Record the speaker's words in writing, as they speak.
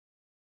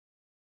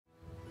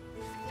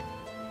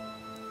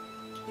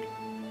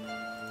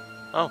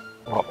Oh.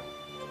 What?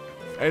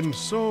 And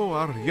so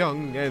are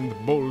young and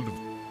bold.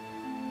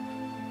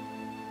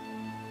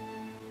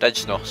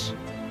 Dejnos.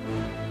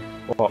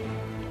 What?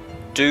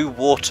 Do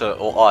water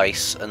or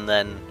ice and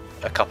then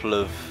a couple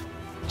of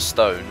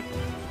stone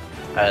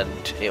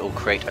and it will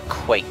create a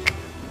quake.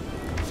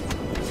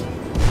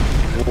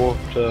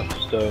 Water,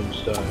 stone,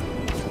 stone.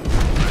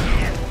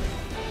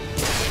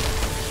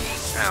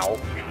 Ow.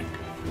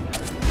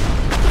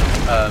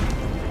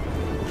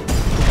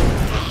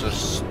 Water,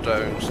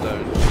 stone,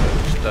 stone,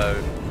 stone,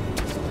 stone.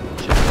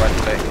 Just right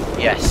click.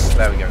 Yes,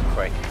 there we go,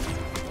 quake.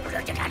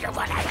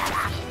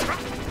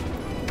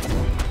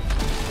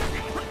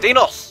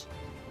 Dinos!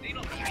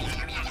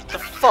 The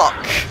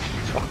fuck?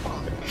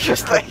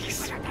 Just let me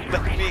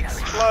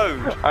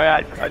explode.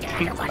 I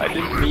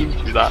didn't mean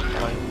to that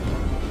time.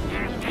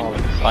 Oh,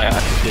 I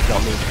actually did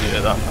not mean to do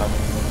it that time.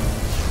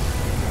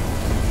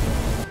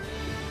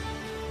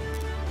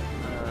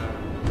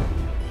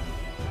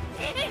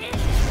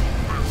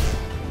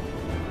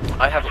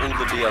 I have all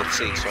the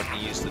DLC, so I can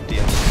use the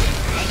DLC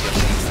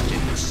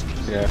magics.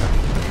 Yeah.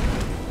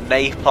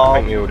 Napalm. I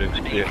think we all did.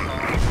 Yeah.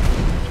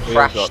 We all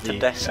Crash got to the,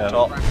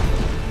 desktop,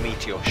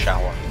 meteor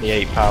shower. the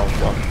 £8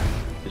 one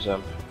is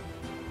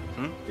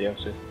Hmm?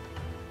 DLC.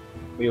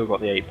 We all got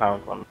the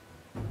 £8 one.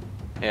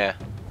 Yeah.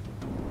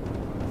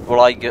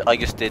 Well, I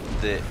just did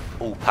the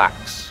all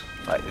packs,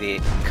 like the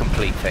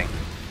complete thing.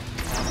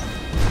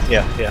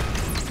 Yeah, yeah.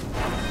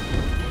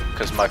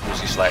 Because Michael's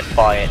just like,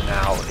 buy it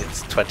now,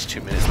 it's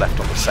 22 minutes left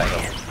on the sale.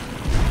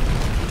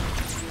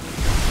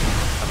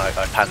 And I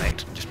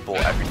panicked and just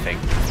bought everything.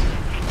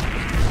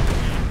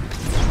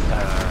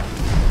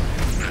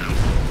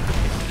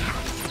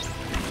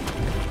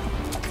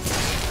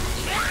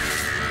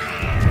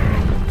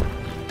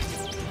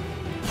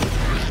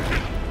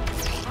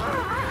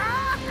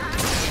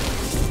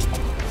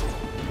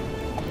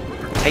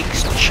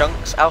 Takes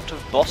chunks out of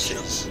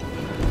bosses.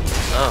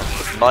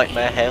 Oh,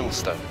 Nightmare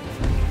Hailstone.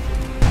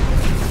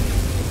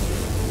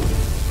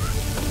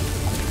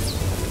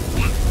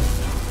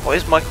 What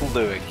is Michael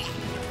doing?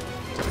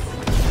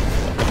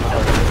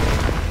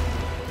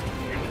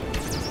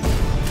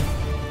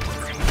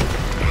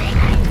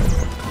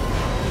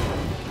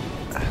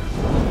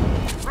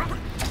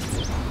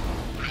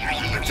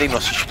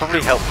 Demos, you should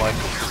probably help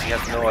Michael because he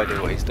has no idea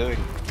what he's doing.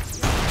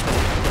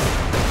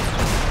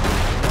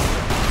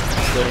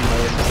 Doing my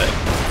own thing.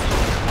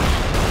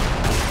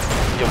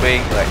 You're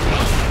being like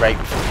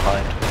raped from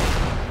behind.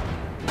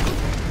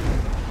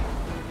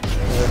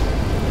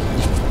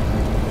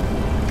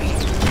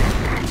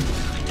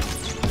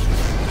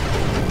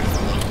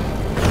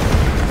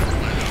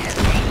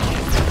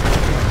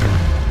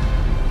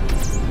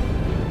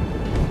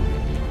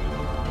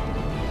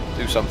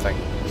 Do something.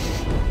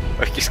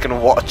 We're just gonna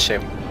watch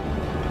him.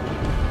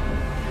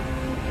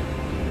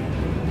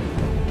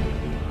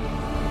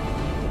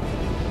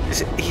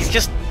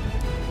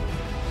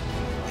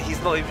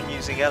 He's not even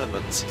using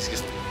elements, he's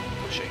just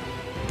pushing.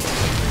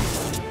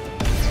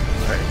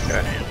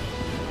 Okay.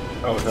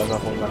 Oh, there's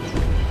another one left.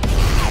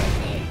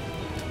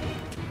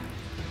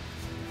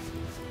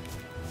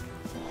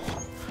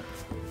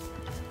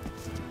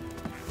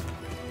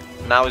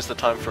 Now is the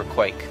time for a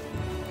quake.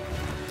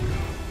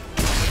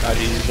 How do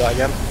you use that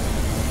again?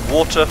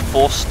 Water,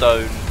 force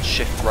stone,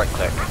 shift right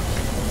click.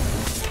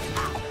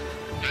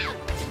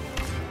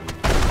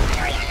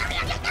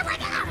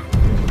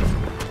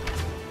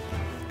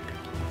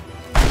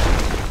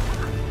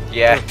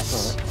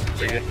 Yes.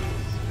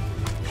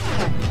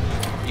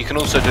 You can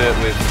also do it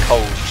with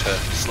cold to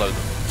slow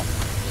them.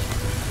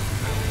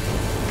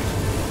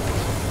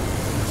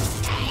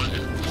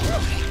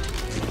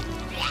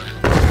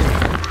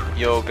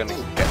 You're gonna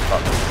get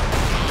fucked.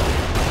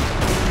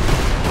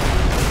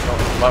 Oh,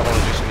 you might want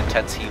to do some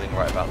intense healing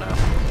right about now.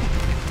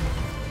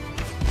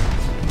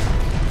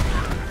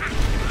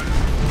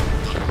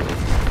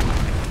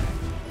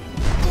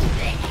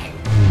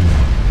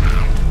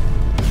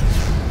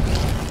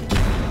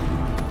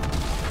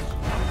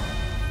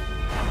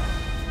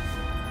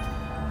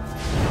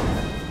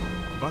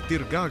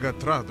 Batirgaga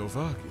trado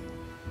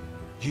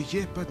vagi.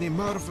 Jepa ne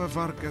marva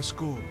varga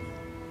skol.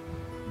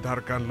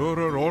 Darkan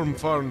loror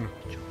ormfan.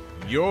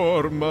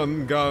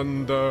 Jorman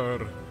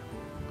gandar.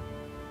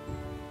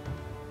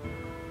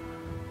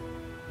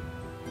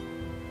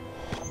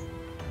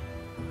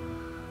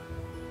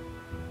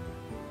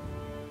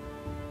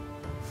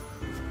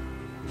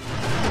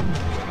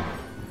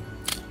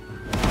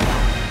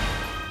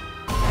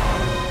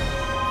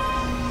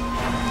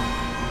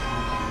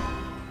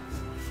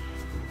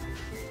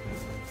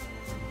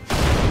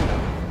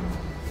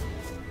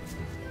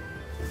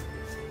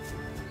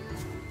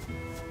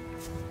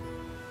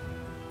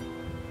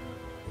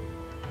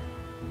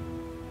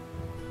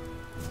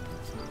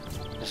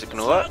 Is it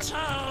gonna work?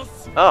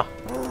 Oh!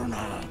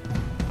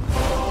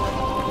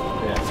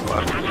 Yeah,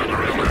 well.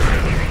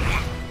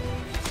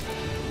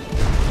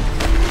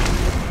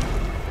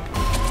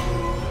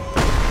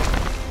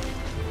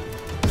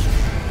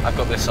 I've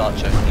got this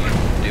archer, can you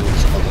deal with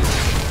some others?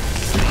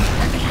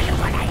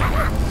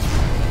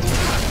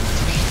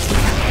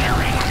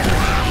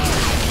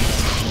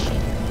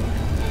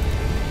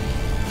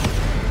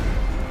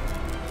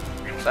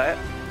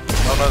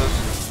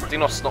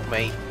 Dinos, not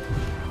me.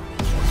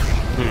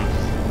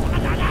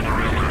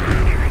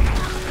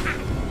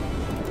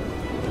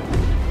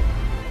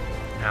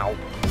 Ow.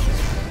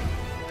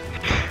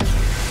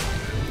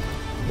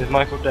 Is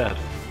Michael dead?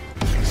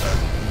 I think so.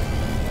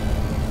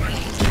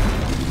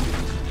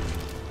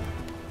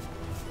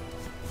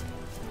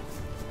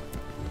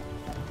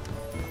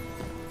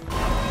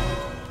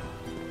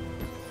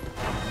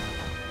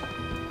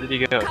 Where did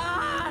he go?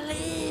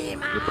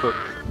 The book.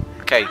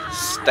 Okay,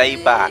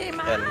 stay back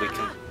and we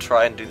can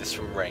try and do this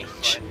from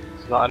range.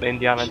 Is that an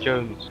Indiana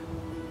Jones?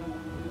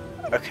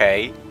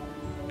 Okay.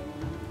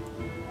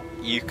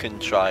 You can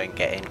try and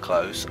get in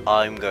close.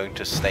 I'm going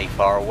to stay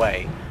far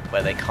away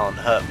where they can't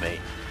hurt me.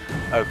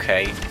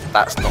 Okay,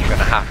 that's not going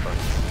to happen.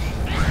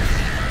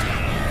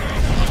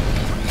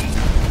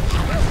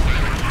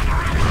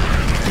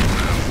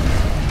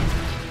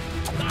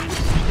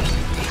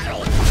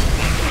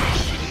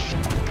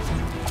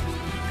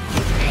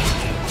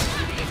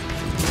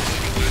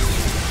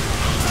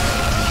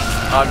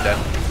 I'm dead.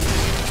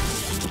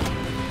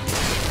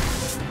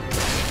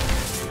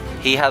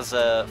 He has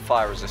a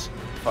fire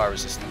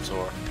resistance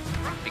aura.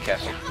 Be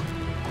careful.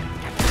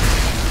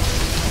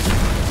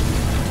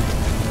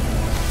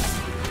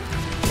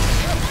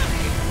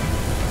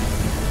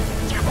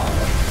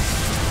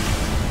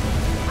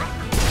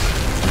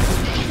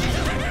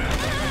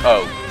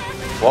 Oh.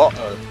 What?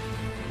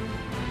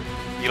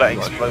 You like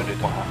exploded.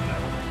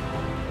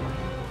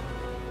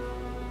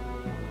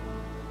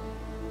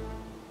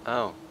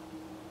 Oh.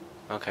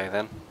 Okay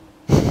then.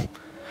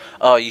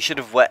 Oh, you should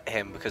have wet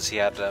him because he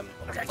had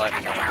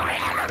lightning.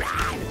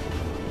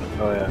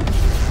 Oh yeah.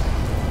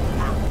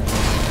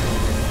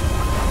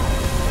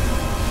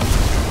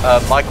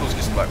 Michael's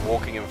just like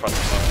walking in front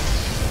of mine.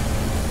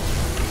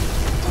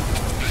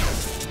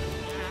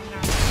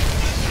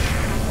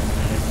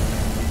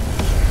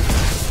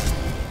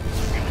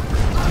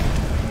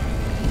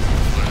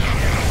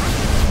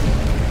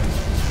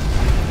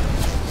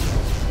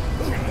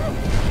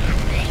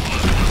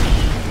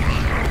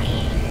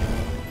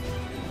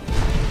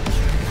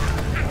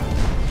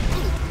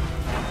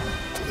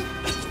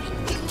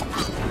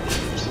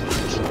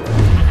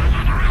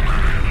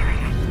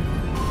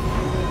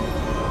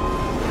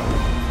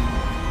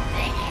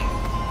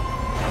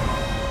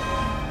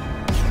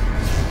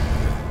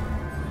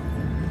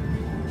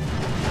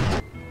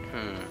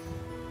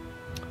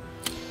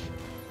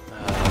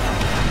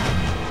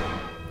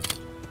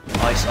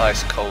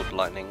 Ice, cold,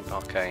 lightning,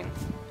 arcane.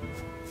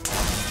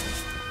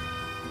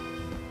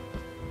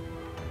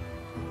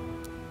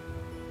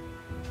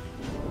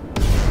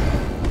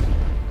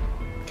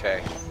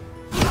 Okay.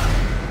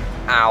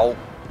 Ow.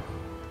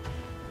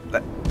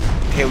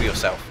 Heal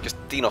yourself. Just,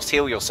 Dinos,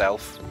 heal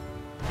yourself.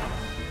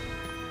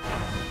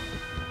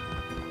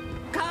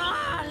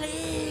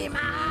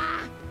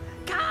 Kalima!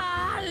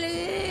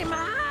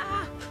 Kalima!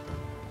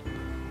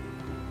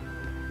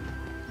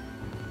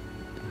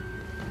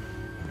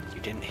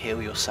 You didn't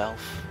heal yourself.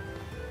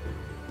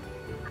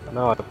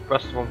 No, I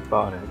pressed the wrong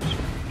button and it just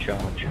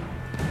charged.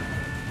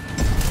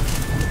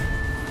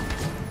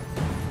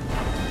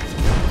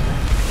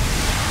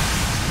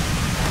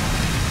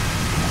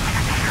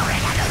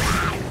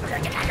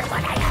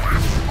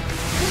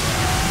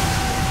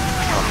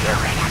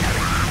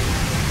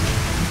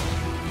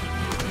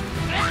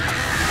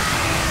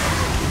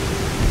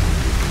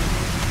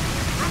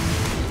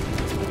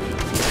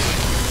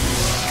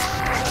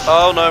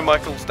 Oh no,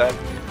 Michael's dead.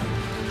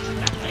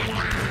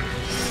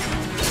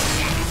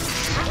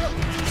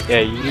 Yeah,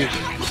 you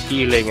use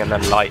healing and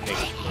then lightning.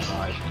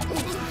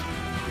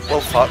 Well,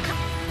 fuck.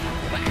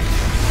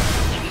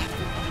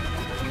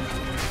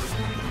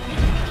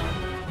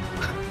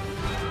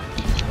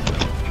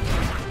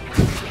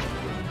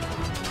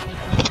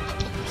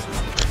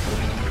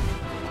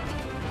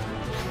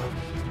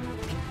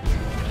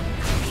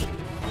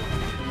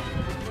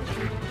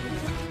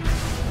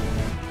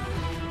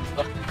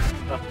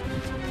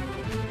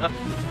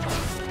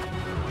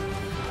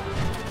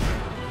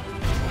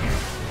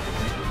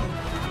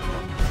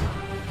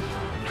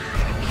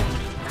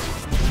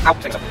 Ow,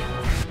 take that.